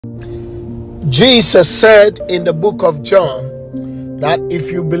Jesus said in the book of John that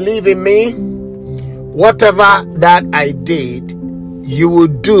if you believe in me, whatever that I did, you will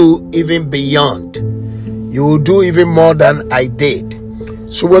do even beyond. You will do even more than I did.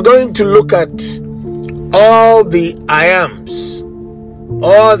 So we're going to look at all the I ams.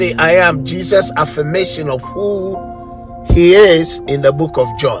 All the I am, Jesus' affirmation of who he is in the book of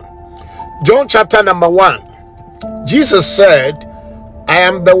John. John chapter number 1. Jesus said, I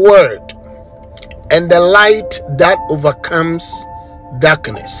am the Word and the light that overcomes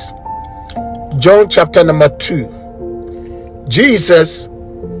darkness. John chapter number 2. Jesus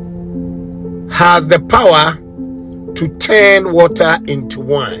has the power to turn water into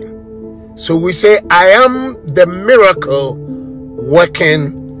wine. So we say, I am the miracle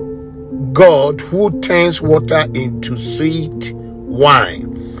working God who turns water into sweet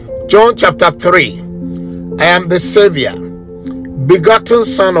wine. John chapter 3. I am the Savior, begotten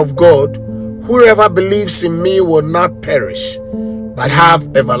Son of God. Whoever believes in me will not perish, but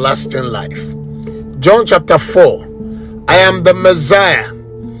have everlasting life. John chapter 4. I am the Messiah,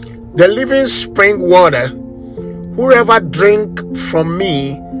 the living spring water. Whoever drink from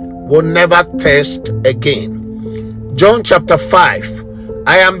me will never thirst again. John chapter 5.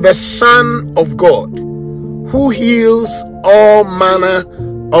 I am the Son of God, who heals all manner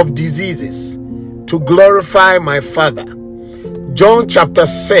of diseases to glorify my Father. John chapter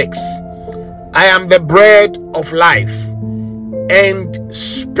 6. I am the bread of life and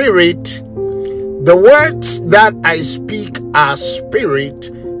spirit. The words that I speak are spirit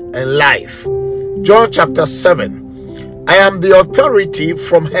and life. John chapter 7. I am the authority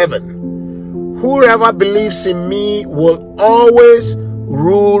from heaven. Whoever believes in me will always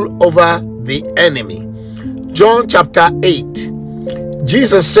rule over the enemy. John chapter 8.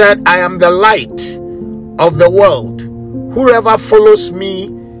 Jesus said, I am the light of the world. Whoever follows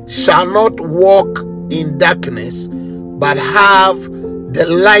me shall not walk in darkness, but have the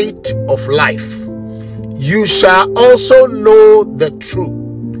light of life. You shall also know the truth.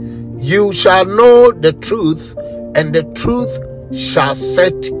 You shall know the truth, and the truth shall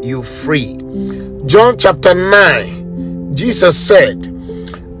set you free. John chapter 9. Jesus said,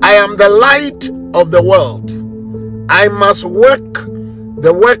 I am the light of the world. I must work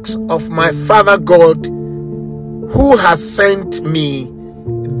the works of my Father God who has sent me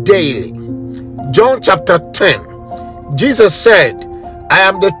daily. John chapter 10. Jesus said, I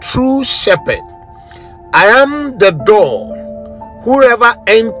am the true shepherd. I am the door. Whoever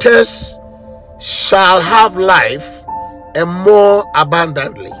enters shall have life and more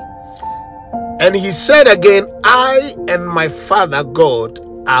abundantly. And he said again, I and my Father God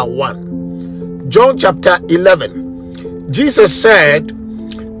are one. John chapter 11. Jesus said,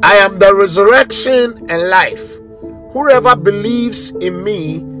 I am the resurrection and life. Whoever believes in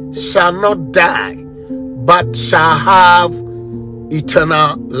me shall not die, but shall have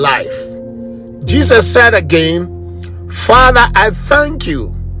eternal life. Jesus said again, Father, I thank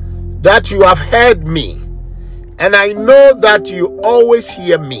you that you have heard me, and I know that you always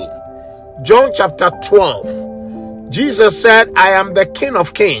hear me. John chapter 12. Jesus said, I am the King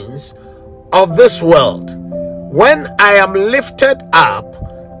of kings of this world. When I am lifted up,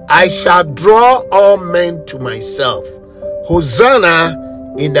 I shall draw all men to myself.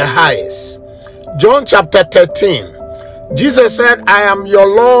 Hosanna in the highest. John chapter 13. Jesus said, I am your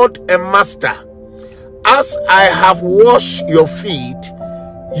Lord and Master. As I have washed your feet,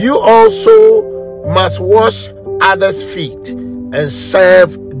 you also must wash others' feet and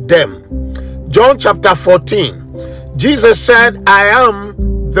serve them. John chapter 14. Jesus said, I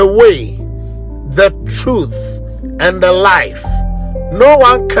am the way, the truth, and the life. No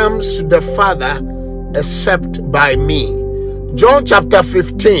one comes to the Father except by me. John chapter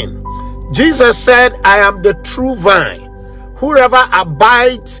 15. Jesus said, I am the true vine. Whoever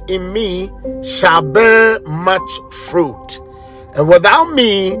abides in me shall bear much fruit. And without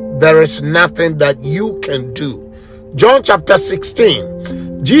me, there is nothing that you can do. John chapter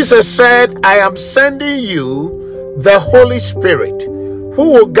 16. Jesus said, I am sending you the Holy Spirit,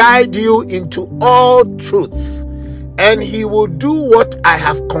 who will guide you into all truth, and he will do what I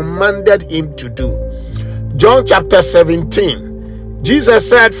have commanded him to do. John chapter 17. Jesus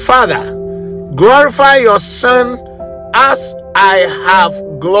said, Father, glorify your Son as I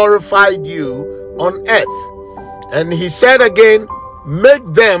have glorified you on earth. And he said again, make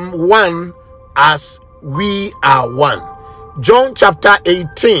them one as we are one. John chapter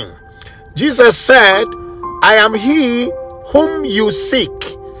 18. Jesus said, I am he whom you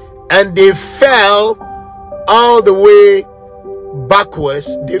seek. And they fell all the way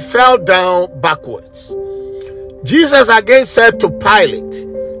backwards. They fell down backwards. Jesus again said to Pilate,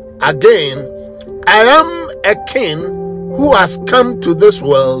 again, I am a king who has come to this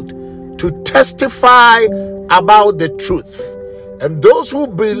world to testify about the truth. And those who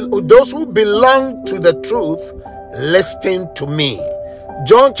belong to the truth, listen to me.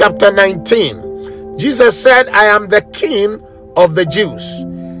 John chapter 19. Jesus said, I am the king of the Jews.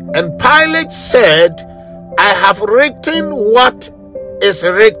 And Pilate said, I have written what is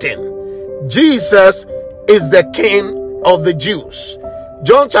written. Jesus is the king of the Jews.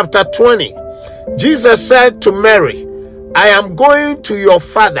 John chapter 20. Jesus said to Mary, I am going to your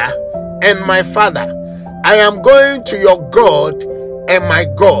father and my father. I am going to your God and my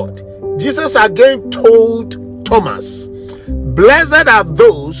God. Jesus again told Thomas, blessed are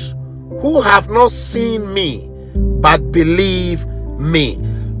those who have not seen me, but believe me.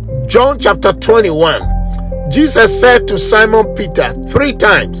 John chapter 21. Jesus said to Simon Peter 3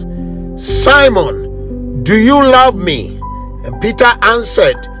 times, Simon, do you love me? And Peter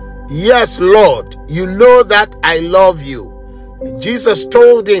answered, yes, Lord, you know that I love you. And Jesus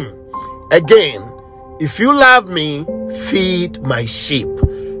told him again, if you love me, feed my sheep.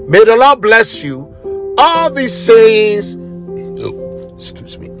 May the Lord bless you. All these sayings,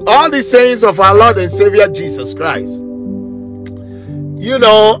 all these sayings of our Lord and Savior Jesus Christ,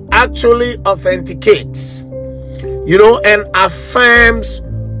 actually authenticates, and affirms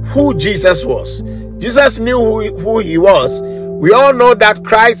who Jesus was. Jesus knew who he was. We all know that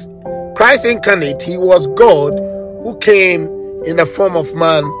Christ incarnate, he was God who came in the form of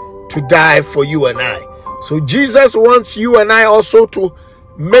man to die for you and I. So Jesus wants you and I also to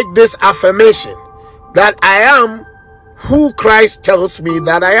make this affirmation that I am who Christ tells me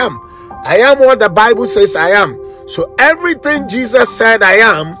that I am. I am what the Bible says I am. So everything Jesus said I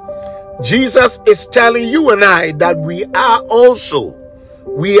am, Jesus is telling you and I that we are also.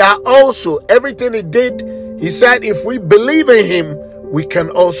 Everything he did, he said if we believe in him, we can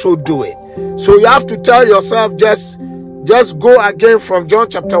also do it. So you have to tell yourself, just go again from John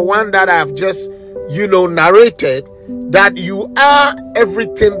chapter 1 that I have just narrated, that you are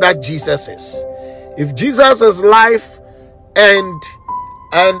everything that Jesus is. If Jesus is life and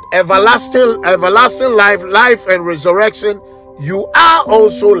everlasting life and resurrection, you are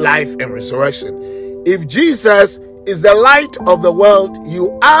also life and resurrection. If Jesus is the light of the world,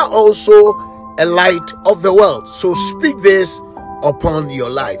 you are also a light of the world. So speak this upon your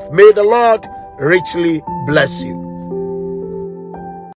life. May the Lord richly bless you.